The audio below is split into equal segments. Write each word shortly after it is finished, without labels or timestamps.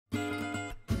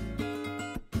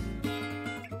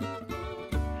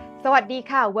สวัสดี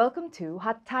ค่ะ welcome to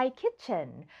Pad Thai Kitchen.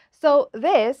 So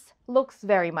this looks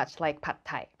very much like Pad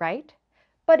Thai, right?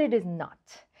 But it is not.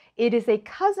 It is a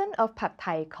cousin of Pad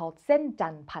Thai called Sen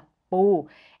Jan Pad Po.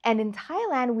 And in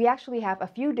Thailand, we actually have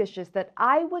a few dishes that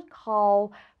I would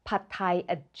call Pad Thai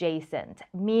adjacent,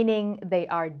 meaning they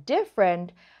are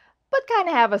different but kind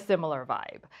of have a similar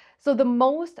vibe. So the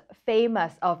most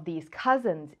famous of these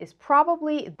cousins is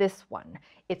probably this one.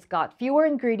 It's got fewer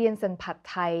ingredients than pad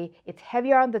thai, it's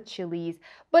heavier on the chilies,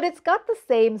 but it's got the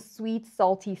same sweet,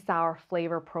 salty, sour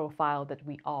flavor profile that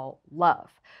we all love.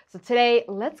 So today,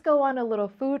 let's go on a little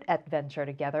food adventure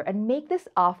together and make this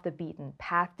off the beaten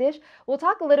path dish. We'll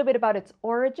talk a little bit about its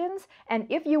origins, and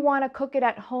if you want to cook it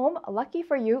at home, lucky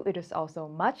for you, it is also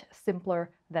much simpler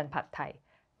than pad thai.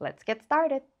 Let's get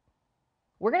started.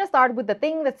 We're going to start with the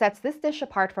thing that sets this dish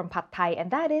apart from pad thai, and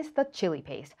that is the chili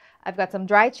paste. I've got some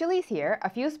dried chilies here,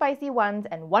 a few spicy ones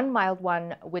and one mild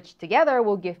one, which together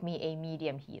will give me a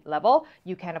medium heat level.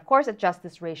 You can, of course, adjust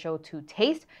this ratio to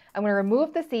taste. I'm going to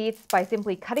remove the seeds by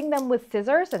simply cutting them with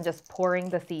scissors and just pouring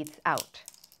the seeds out.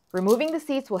 Removing the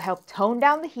seeds will help tone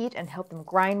down the heat and help them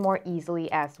grind more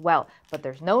easily as well, but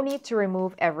there's no need to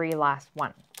remove every last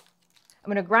one.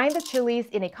 I'm going to grind the chilies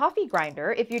in a coffee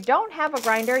grinder. If you don't have a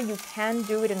grinder, you can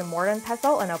do it in a mortar and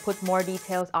pestle, and I'll put more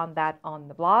details on that on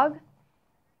the blog.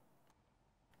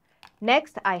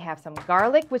 Next, I have some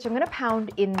garlic, which I'm going to pound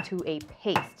into a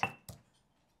paste.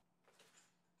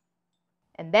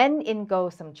 And then in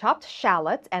goes some chopped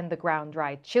shallots and the ground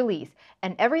dried chilies.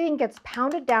 And everything gets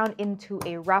pounded down into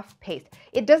a rough paste.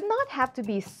 It does not have to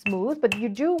be smooth, but you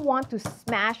do want to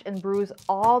smash and bruise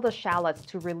all the shallots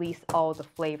to release all the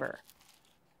flavor.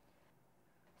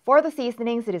 For the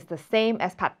seasonings, it is the same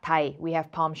as pad thai. We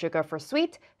have palm sugar for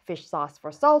sweet, fish sauce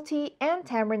for salty, and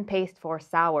tamarind paste for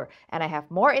sour. And I have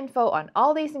more info on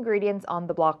all these ingredients on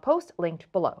the blog post linked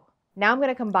below. Now I'm going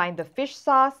to combine the fish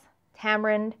sauce,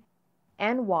 tamarind,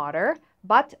 and water,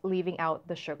 but leaving out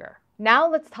the sugar. Now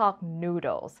let's talk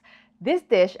noodles. This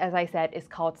dish, as I said, is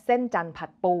called Sen Jan Pad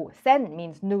Po. Sen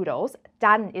means noodles.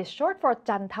 Jan is short for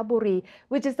Chanthaburi,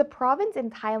 which is the province in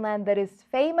Thailand that is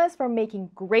famous for making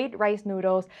great rice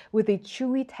noodles with a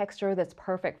chewy texture that's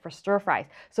perfect for stir fries.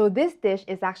 So this dish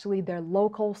is actually their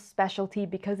local specialty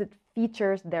because it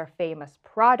features their famous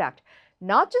product.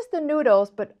 Not just the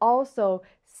noodles, but also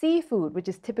seafood, which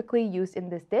is typically used in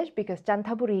this dish because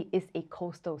Chanthaburi is a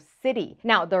coastal city.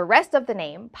 Now, the rest of the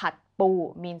name, Pad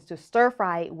Po, means to stir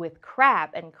fry with crab,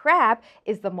 and crab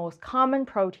is the most common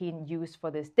protein used for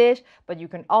this dish, but you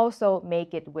can also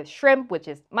make it with shrimp, which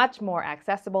is much more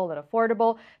accessible and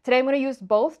affordable. Today, I'm going to use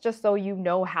both just so you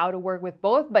know how to work with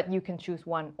both, but you can choose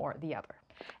one or the other.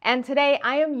 And today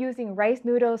I am using rice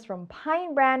noodles from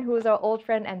Pailin brand, who is our old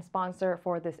friend and sponsor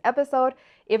for this episode.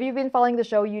 If you've been following the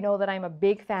show, you know that I'm a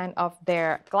big fan of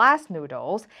their glass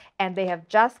noodles, and they have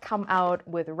just come out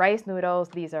with rice noodles.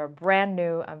 These are brand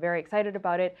new. I'm very excited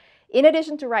about it. In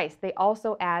addition to rice, they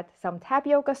also add some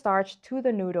tapioca starch to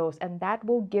the noodles, and that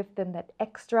will give them that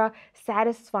extra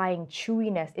satisfying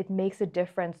chewiness. It makes a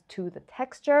difference to the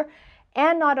texture.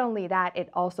 And not only that, it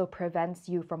also prevents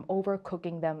you from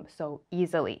overcooking them so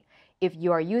easily. If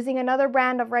you are using another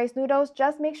brand of rice noodles,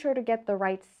 just make sure to get the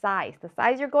right size. The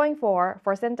size you're going for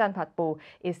Sen Jan Pad Po,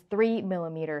 is 3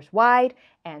 millimeters wide,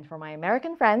 and for my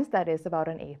American friends, that is about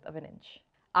 1/8 of an inch.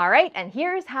 All right, and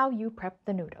here's how you prep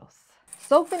the noodles.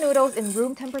 Soak the noodles in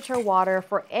room temperature water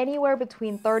for anywhere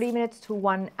between 30 minutes to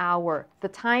 1 hour. The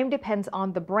time depends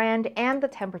on the brand and the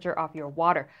temperature of your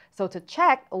water. So to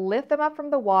check, lift them up from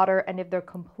the water, and if they're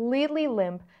completely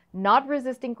limp, not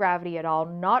resisting gravity at all,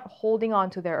 not holding on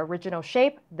to their original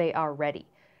shape, they are ready.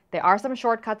 There are some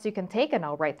shortcuts you can take, and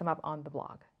I'll write them up on the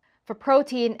blog. For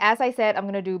protein, as I said, I'm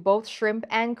going to do both shrimp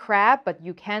and crab, but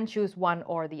you can choose one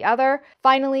or the other.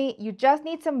 Finally, you just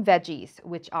need some veggies,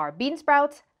 which are bean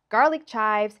sprouts, garlic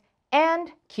chives,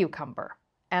 and cucumber.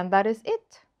 And that is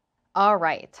it. All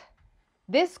right.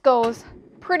 This goes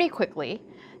pretty quickly.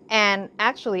 And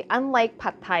actually, unlike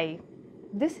pad thai,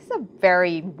 this is a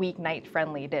very weeknight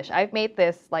friendly dish. I've made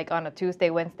this like on a Tuesday,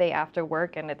 Wednesday after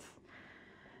work, and it's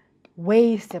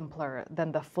way simpler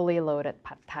than the fully loaded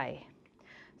pad thai.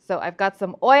 So I've got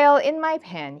some oil in my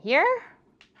pan here.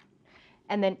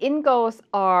 And then in goes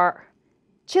our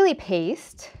chili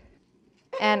paste.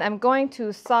 And I'm going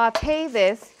to saute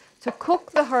this to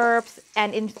cook the herbs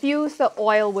and infuse the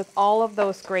oil with all of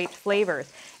those great flavors.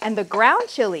 And the ground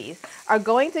chilies are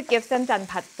going to give Sen Jan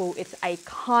Pad Po its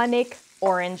iconic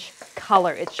orange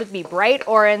color. It should be bright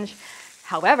orange.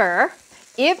 However,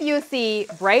 if you see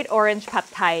bright orange pad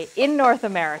thai in North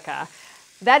America,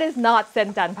 That is not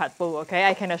senjan pat bu, okay?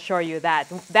 I can assure you that.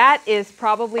 That is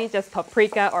probably just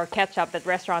paprika or ketchup that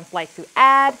restaurants like to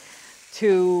add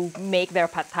to make their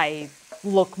pad thai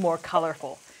look more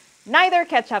colorful. Neither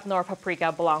ketchup nor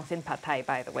paprika belongs in pad thai,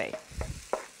 by the way.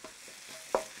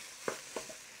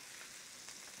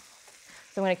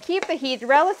 So I'm going to keep the heat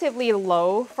relatively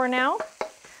low for now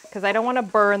because I don't want to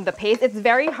burn the paste. It's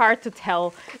very hard to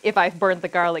tell if I've burned the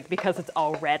garlic because it's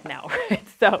all red now, right?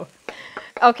 So,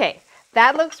 okay,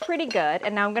 that looks pretty good.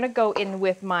 And now I'm going to go in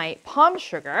with my palm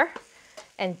sugar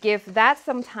and give that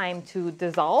some time to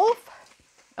dissolve.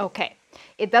 Okay,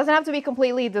 it doesn't have to be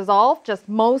completely dissolved, just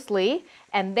mostly.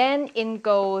 And then in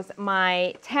goes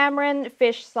my tamarind,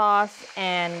 fish sauce,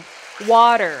 and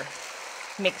water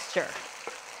mixture.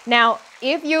 Now,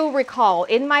 if you recall,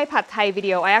 in my pad thai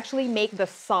video, I actually make the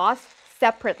sauce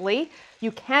separately.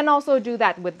 You can also do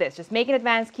that with this. Just make it in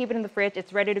advance, keep it in the fridge.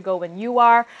 It's ready to go when you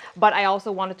are. But I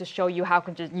also wanted to show you how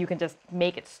you can just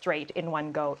make it straight in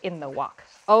one go in the wok.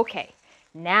 Okay,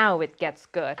 now it gets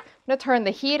good. I'm going to turn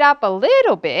the heat up a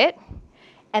little bit.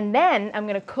 And then I'm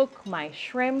going to cook my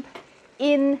shrimp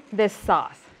in this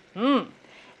sauce.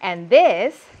 And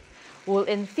this will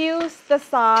infuse the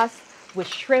sauce with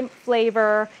shrimp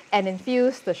flavor and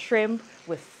infuse the shrimp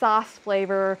with sauce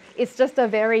flavor. It's just a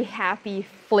very happy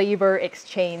flavor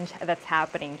exchange that's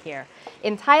happening here.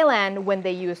 In Thailand, when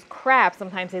they use crab,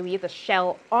 sometimes they leave the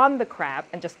shell on the crab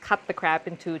and just cut the crab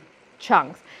into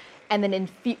chunks. And then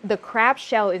the crab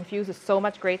shell infuses so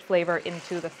much great flavor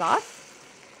into the sauce.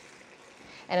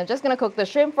 And I'm just gonna cook the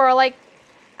shrimp for like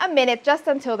a minute, just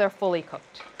until they're fully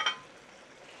cooked.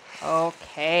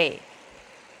 Okay.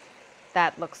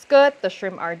 That looks good. The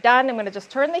shrimp are done. I'm going to just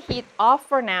turn the heat off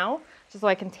for now, just so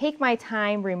I can take my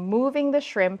time removing the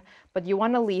shrimp, but you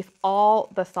want to leave all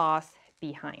the sauce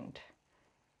behind.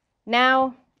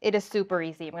 Now, it is super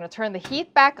easy. I'm going to turn the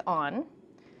heat back on,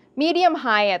 medium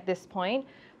high at this point,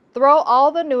 throw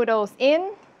all the noodles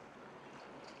in,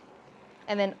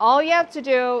 and then all you have to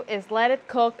do is let it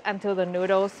cook until the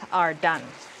noodles are done.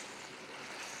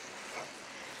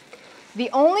 The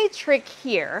only trick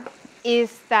here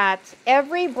is that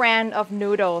every brand of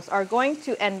noodles are going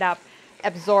to end up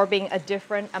absorbing a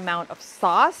different amount of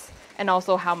sauce, and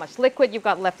also how much liquid you've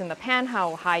got left in the pan,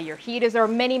 how high your heat is. There are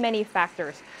many, many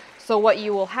factors. So what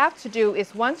you will have to do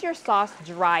is once your sauce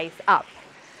dries up,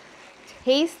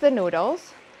 taste the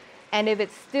noodles, and if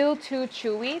it's still too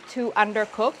chewy, too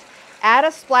undercooked, add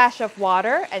a splash of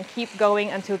water and keep going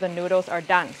until the noodles are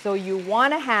done. So you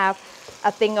want to have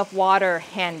a thing of water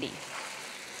handy.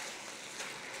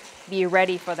 Be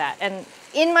ready for that. And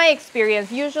in my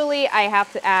experience, usually I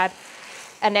have to add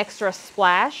an extra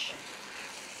splash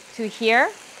to here.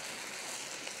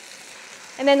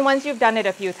 And then once you've done it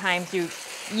a few times,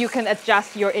 you can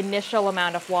adjust your initial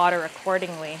amount of water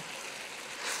accordingly.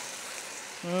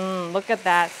 Look at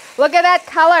that. Look at that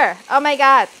color. Oh my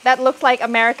God, that looks like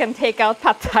American takeout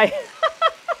pad thai.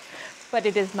 But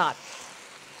it is not.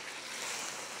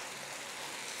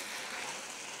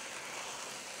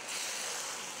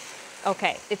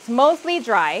 Okay, it's mostly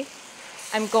dry.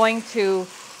 I'm going to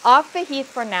off the heat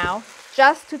for now,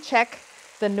 just to check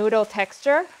the noodle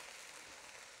texture.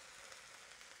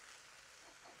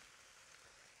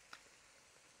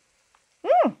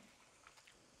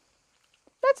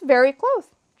 That's very close.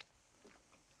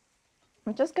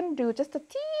 I'm just going to do just a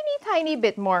teeny tiny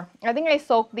bit more. I think I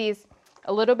soaked these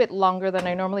a little bit longer than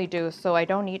I normally do, so I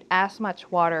don't need as much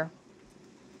water.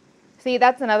 See,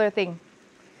 that's another thing.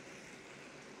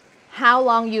 How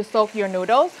long you soak your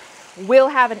noodles will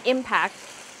have an impact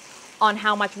on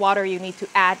how much water you need to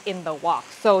add in the wok.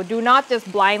 So do not just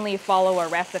blindly follow a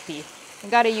recipe. You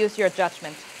gotta use your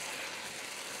judgment.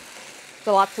 It's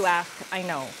a lot to ask, I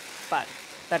know, but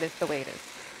that is the way it is.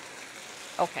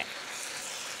 Okay.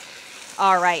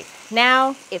 All right,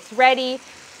 now it's ready.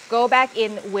 Go back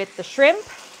in with the shrimp,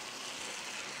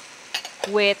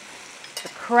 with the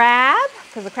crab,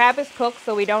 because the crab is cooked,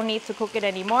 so we don't need to cook it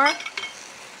anymore.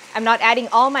 I'm not adding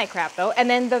all my crab though. And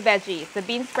then the veggies, the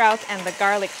bean sprouts and the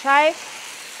garlic chive.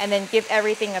 And then give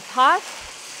everything a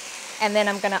toss. And then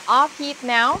I'm gonna off heat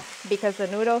now because the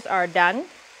noodles are done.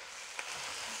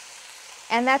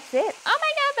 And that's it. Oh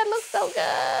my God, that looks so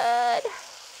good.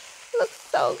 Looks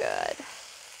so good.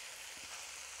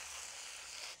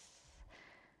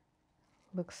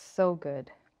 Looks so good.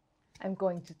 I'm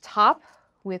going to top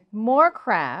with more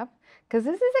crab because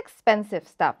this is expensive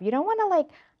stuff. You don't want to like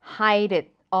hide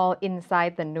it all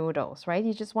inside the noodles, right?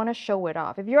 You just want to show it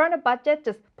off. If you're on a budget,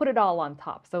 just put it all on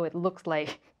top so it looks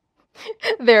like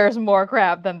there's more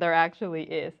crab than there actually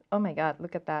is. Oh my God,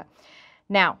 look at that.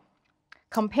 Now,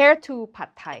 compared to pad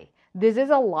thai, This is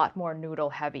a lot more noodle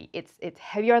heavy. It's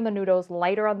heavier on the noodles,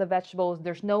 lighter on the vegetables.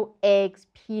 There's no eggs,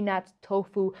 peanuts,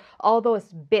 tofu. All those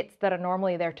bits that are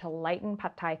normally there to lighten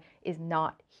pad thai is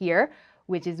not here,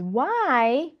 which is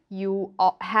why you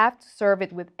have to serve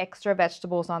it with extra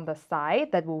vegetables on the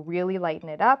side that will really lighten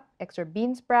it up, extra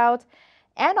bean sprouts.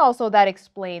 And also that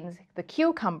explains the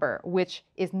cucumber, which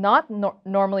is not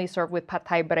normally served with pad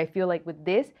thai, but I feel like with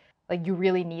this, like you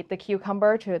really need the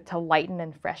cucumber to lighten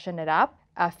and freshen it up.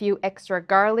 A few extra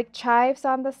garlic chives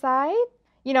on the side.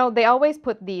 You know, they always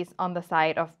put these on the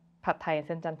side of pad thai and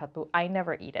senjan pattu. I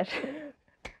never eat it.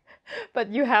 But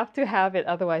you have to have it,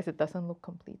 otherwise it doesn't look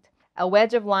complete. A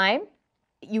wedge of lime.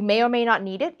 You may or may not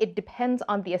need it. It depends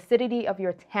on the acidity of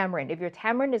your tamarind. If your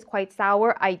tamarind is quite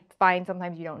sour, I find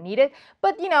sometimes you don't need it.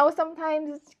 But you know,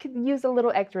 sometimes it could use a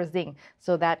little extra zing.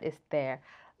 So that is there.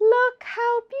 Look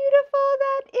how beautiful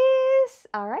that is.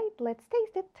 All right, let's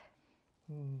taste it.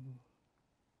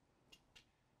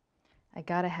 I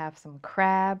gotta have some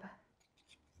crab.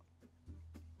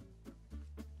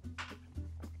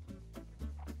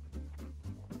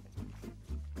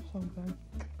 So good.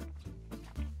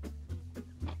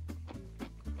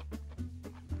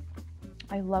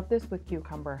 I love this with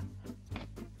cucumber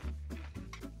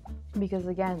because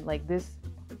again, like this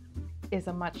is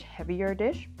a much heavier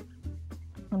dish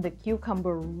and the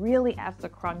cucumber really adds the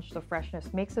crunch, the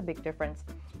freshness, makes a big difference.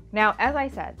 Now, as I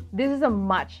said, this is a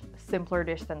much simpler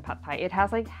dish than pad thai. It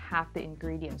has like half the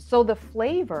ingredients. So the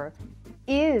flavor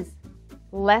is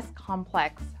less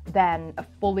complex than a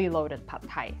fully loaded pad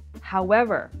thai.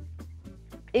 However,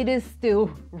 it is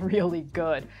still really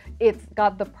good. It's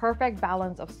got the perfect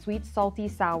balance of sweet, salty,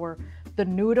 sour. The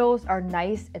noodles are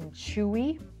nice and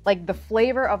chewy. Like the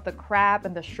flavor of the crab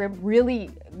and the shrimp really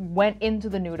went into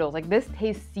the noodles. Like this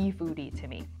tastes seafoody to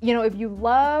me. You know, if you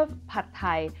love pad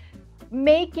thai,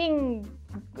 making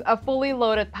a fully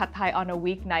loaded pad thai on a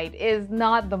weeknight is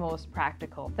not the most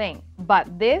practical thing.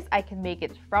 But this, I can make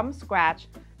it from scratch,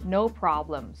 no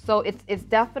problem. So it's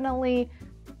definitely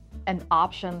an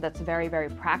option that's very, very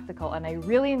practical, and I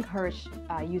really encourage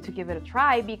you to give it a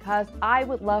try because I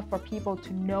would love for people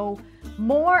to know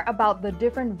more about the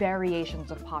different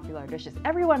variations of popular dishes.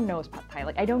 Everyone knows pad thai,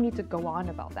 like I don't need to go on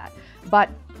about that, but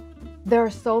there are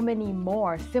so many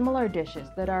more similar dishes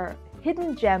that are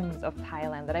hidden gems of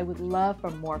Thailand that I would love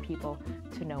for more people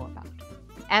to know about.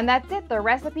 And that's it. The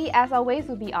recipe, as always,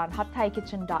 will be on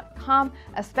hotthaikitchen.com.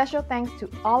 A special thanks to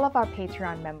all of our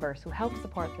Patreon members who help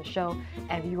support the show.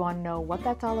 And if you want to know what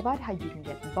that's all about, how you can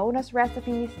get bonus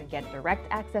recipes and get direct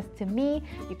access to me,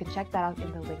 you can check that out in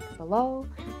the link below.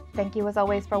 Thank you as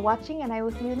always for watching, and I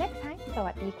will see you next time.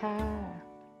 Sawadee ka.